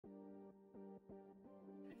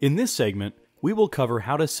In this segment, we will cover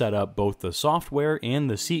how to set up both the software and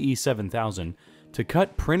the CE7000 to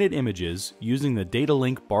cut printed images using the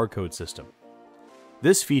Datalink Barcode system.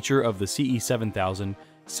 This feature of the CE7000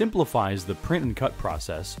 simplifies the print and cut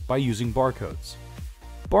process by using barcodes.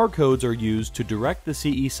 Barcodes are used to direct the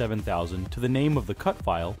CE7000 to the name of the cut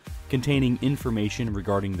file containing information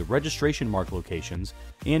regarding the registration mark locations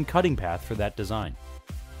and cutting path for that design.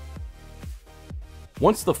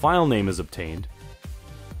 Once the file name is obtained,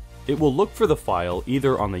 it will look for the file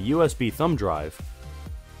either on the USB thumb drive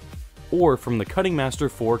or from the Cutting Master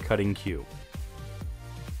 4 cutting queue.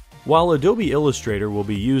 While Adobe Illustrator will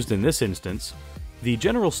be used in this instance, the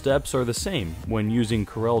general steps are the same when using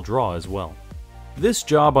Corel Draw as well. This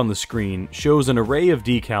job on the screen shows an array of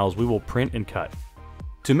decals we will print and cut.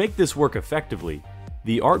 To make this work effectively,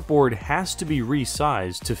 the artboard has to be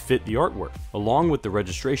resized to fit the artwork, along with the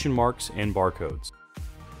registration marks and barcodes.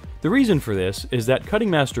 The reason for this is that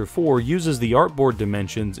Cutting Master 4 uses the artboard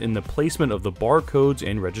dimensions in the placement of the barcodes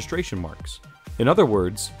and registration marks. In other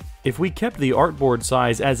words, if we kept the artboard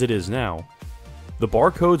size as it is now, the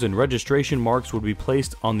barcodes and registration marks would be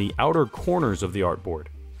placed on the outer corners of the artboard.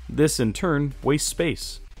 This in turn wastes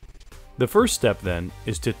space. The first step then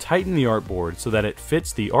is to tighten the artboard so that it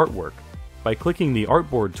fits the artwork by clicking the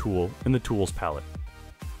Artboard tool in the Tools palette.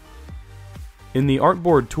 In the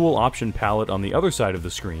Artboard tool option palette on the other side of the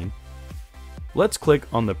screen, let's click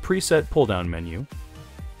on the Preset pull-down menu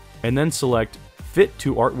and then select Fit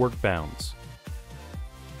to Artwork Bounds.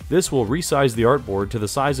 This will resize the artboard to the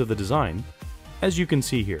size of the design, as you can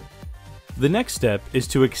see here. The next step is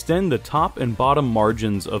to extend the top and bottom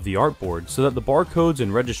margins of the artboard so that the barcodes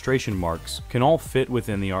and registration marks can all fit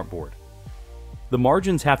within the artboard. The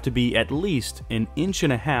margins have to be at least 1.5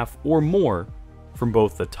 inches or more from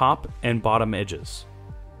both the top and bottom edges.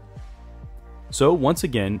 So once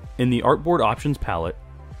again, in the Artboard Options palette,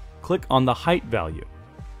 click on the height value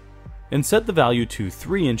and set the value to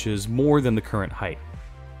 3 inches more than the current height.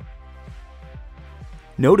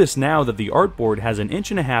 Notice now that the artboard has 1.5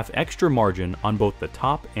 inches extra margin on both the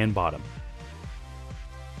top and bottom.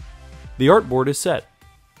 The artboard is set,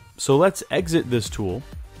 so let's exit this tool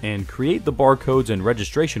and create the barcodes and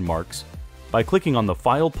registration marks by clicking on the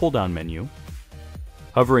File pull-down menu,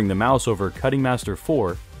 hovering the mouse over Cutting Master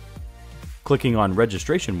 4, clicking on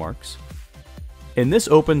Registration Marks, and this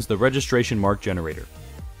opens the registration mark generator.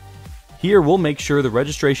 Here we'll make sure the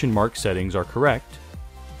registration mark settings are correct,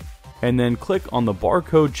 and then click on the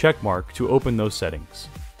barcode checkmark to open those settings.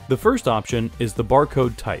 The first option is the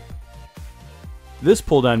barcode type. This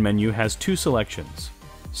pull-down menu has two selections,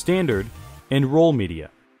 Standard and Roll Media.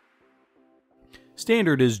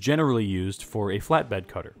 Standard is generally used for a flatbed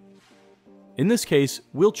cutter. In this case,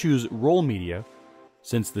 we'll choose Roll Media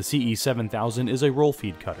since the CE7000 is a roll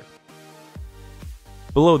feed cutter.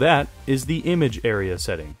 Below that is the Image Area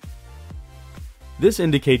setting. This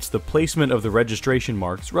indicates the placement of the registration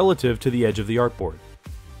marks relative to the edge of the artboard.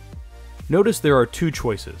 Notice there are two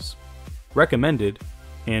choices, Recommended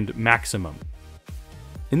and Maximum.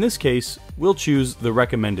 In this case, we'll choose the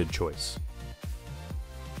recommended choice.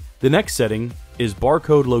 The next setting is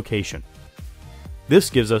Barcode Location. This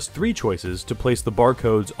gives us three choices to place the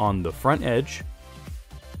barcodes on the front edge,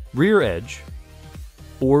 rear edge,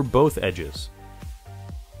 or both edges.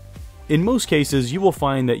 In most cases, you will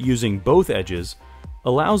find that using both edges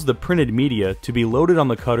allows the printed media to be loaded on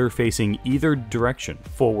the cutter facing either direction,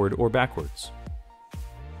 forward or backwards.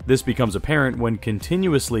 This becomes apparent when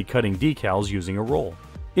continuously cutting decals using a roll.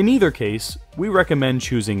 In either case, we recommend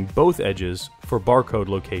choosing both edges for barcode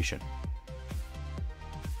location.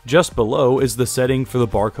 Just below is the setting for the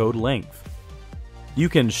barcode length. You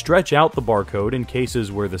can stretch out the barcode in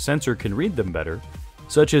cases where the sensor can read them better,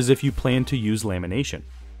 such as if you plan to use lamination.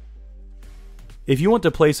 If you want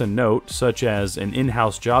to place a note, such as an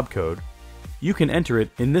in-house job code, you can enter it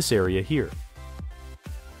in this area here.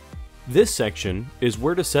 This section is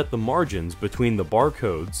where to set the margins between the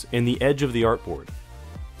barcodes and the edge of the artboard,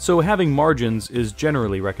 so having margins is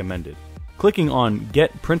generally recommended. Clicking on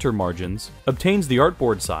Get Printer Margins obtains the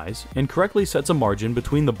artboard size and correctly sets a margin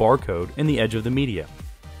between the barcode and the edge of the media.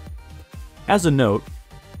 As a note,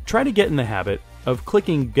 try to get in the habit of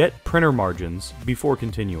clicking Get Printer Margins before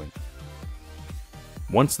continuing.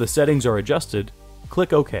 Once the settings are adjusted,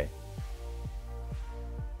 click OK.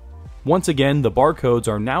 Once again, the barcodes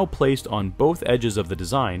are now placed on both edges of the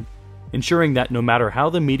design, ensuring that no matter how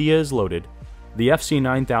the media is loaded, the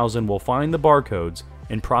FC9000 will find the barcodes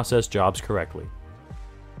and process jobs correctly.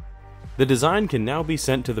 The design can now be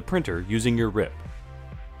sent to the printer using your RIP.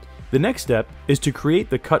 The next step is to create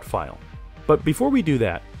the cut file, but before we do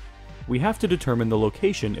that, we have to determine the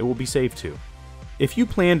location it will be saved to. If you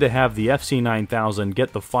plan to have the FC9000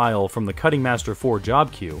 get the file from the Cutting Master 4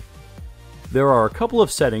 job queue, there are a couple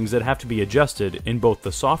of settings that have to be adjusted in both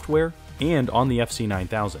the software and on the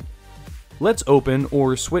FC9000. Let's open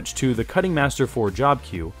or switch to the Cutting Master 4 job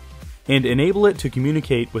queue and enable it to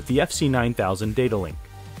communicate with the FC9000 Datalink.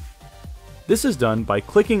 This is done by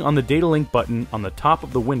clicking on the Datalink button on the top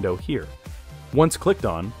of the window here. Once clicked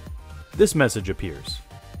on, this message appears.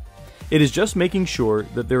 It is just making sure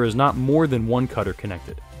that there is not more than one cutter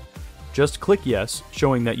connected. Just click yes,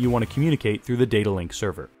 showing that you want to communicate through the Datalink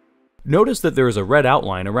server. Notice that there is a red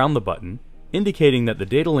outline around the button, indicating that the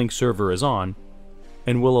Datalink server is on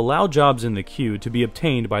and will allow jobs in the queue to be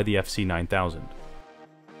obtained by the FC9000.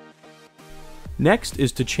 Next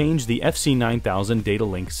is to change the FC9000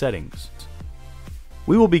 Datalink settings.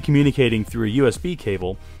 We will be communicating through a USB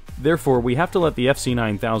cable, therefore we have to let the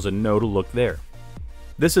FC9000 know to look there.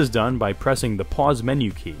 This is done by pressing the pause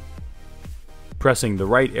menu key, pressing the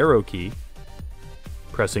right arrow key,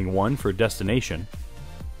 pressing 1 for destination,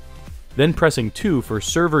 then pressing 2 for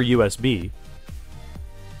server USB,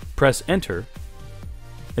 press enter,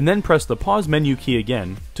 and then press the pause menu key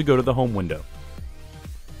again to go to the home window.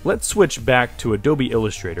 Let's switch back to Adobe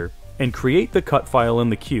Illustrator and create the cut file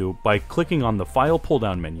in the queue by clicking on the File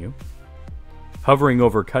pull-down menu, hovering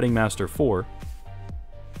over Cutting Master 4,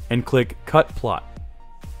 and click Cut Plot.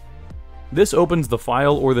 This opens the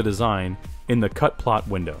file or the design in the Cut Plot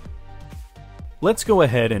window. Let's go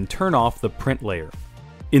ahead and turn off the print layer.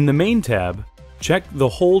 In the Main tab, check the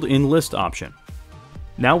Hold in List option.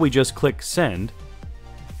 Now we just click Send,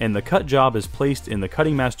 and the cut job is placed in the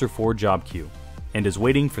Cutting Master 4 job queue and is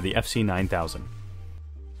waiting for the FC9000.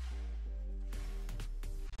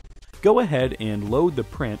 Go ahead and load the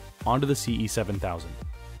print onto the CE7000.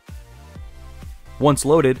 Once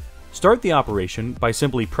loaded, start the operation by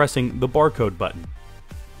simply pressing the barcode button.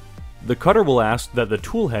 The cutter will ask that the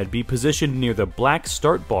tool head be positioned near the black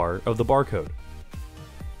start bar of the barcode.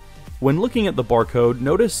 When looking at the barcode,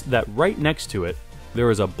 notice that right next to it, there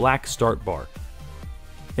is a black start bar.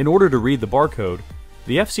 In order to read the barcode,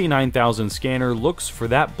 the FC9000 scanner looks for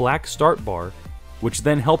that black start bar, which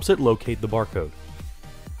then helps it locate the barcode.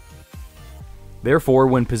 Therefore,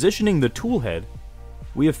 when positioning the tool head,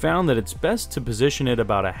 we have found that it's best to position it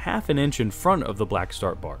about a half an inch in front of the black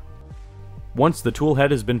start bar. Once the tool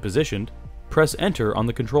head has been positioned, press enter on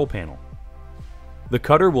the control panel. The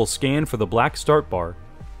cutter will scan for the black start bar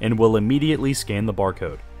and will immediately scan the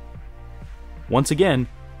barcode. Once again,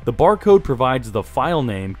 the barcode provides the file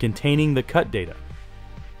name containing the cut data.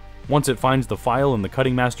 Once it finds the file in the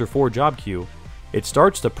Cutting Master 4 job queue, it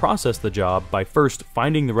starts to process the job by first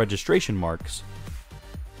finding the registration marks,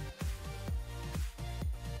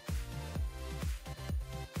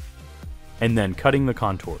 and then cutting the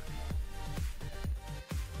contour.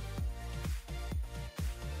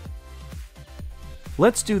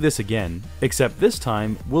 Let's do this again, except this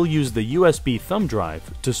time we'll use the USB thumb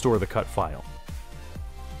drive to store the cut file.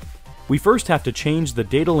 We first have to change the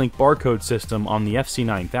Datalink barcode system on the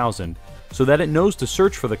FC9000 so that it knows to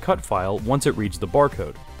search for the cut file once it reads the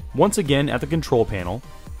barcode. Once again at the control panel,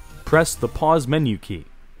 press the pause menu key,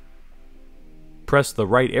 press the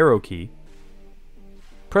right arrow key,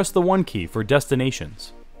 press the 1 key for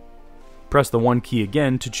destinations, press the 1 key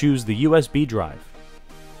again to choose the USB drive,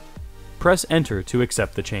 press enter to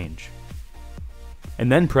accept the change, and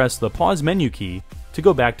then press the pause menu key to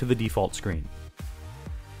go back to the default screen.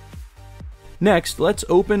 Next, let's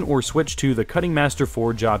open or switch to the Cutting Master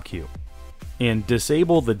 4 job queue and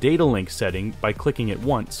disable the Datalink setting by clicking it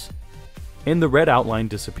once, and the red outline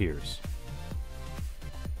disappears.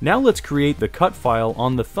 Now let's create the cut file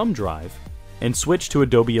on the thumb drive and switch to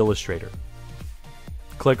Adobe Illustrator.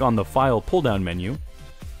 Click on the File pull-down menu,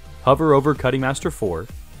 hover over Cutting Master 4,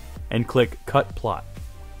 and click Cut Plot.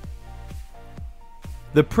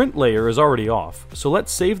 The print layer is already off, so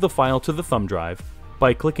let's save the file to the thumb drive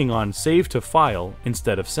by clicking on Save to File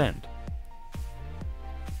instead of Send.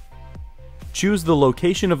 Choose the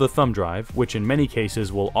location of the thumb drive, which in many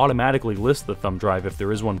cases will automatically list the thumb drive if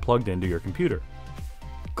there is one plugged into your computer.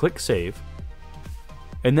 Click Save,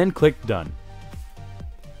 and then click Done.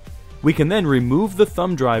 We can then remove the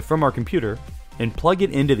thumb drive from our computer and plug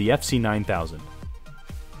it into the FC9000.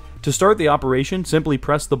 To start the operation, simply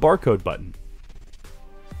press the barcode button.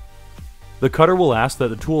 The cutter will ask that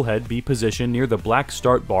the tool head be positioned near the black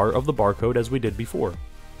start bar of the barcode as we did before.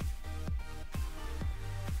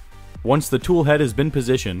 Once the tool head has been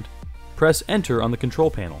positioned, press Enter on the control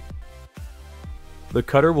panel. The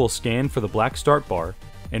cutter will scan for the black start bar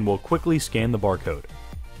and will quickly scan the barcode.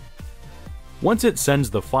 Once it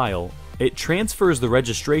sends the file, It transfers the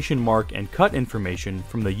registration mark and cut information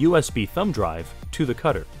from the USB thumb drive to the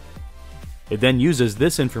cutter. It then uses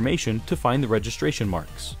this information to find the registration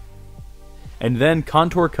marks, and then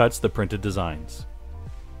contour cuts the printed designs.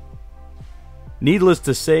 Needless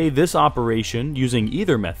to say, this operation, using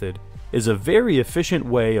either method, is a very efficient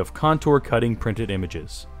way of contour cutting printed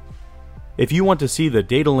images. If you want to see the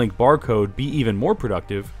Datalink Barcode be even more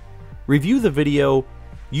productive, review the video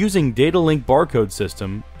Using Datalink Barcode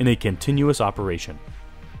System in a Continuous Operation.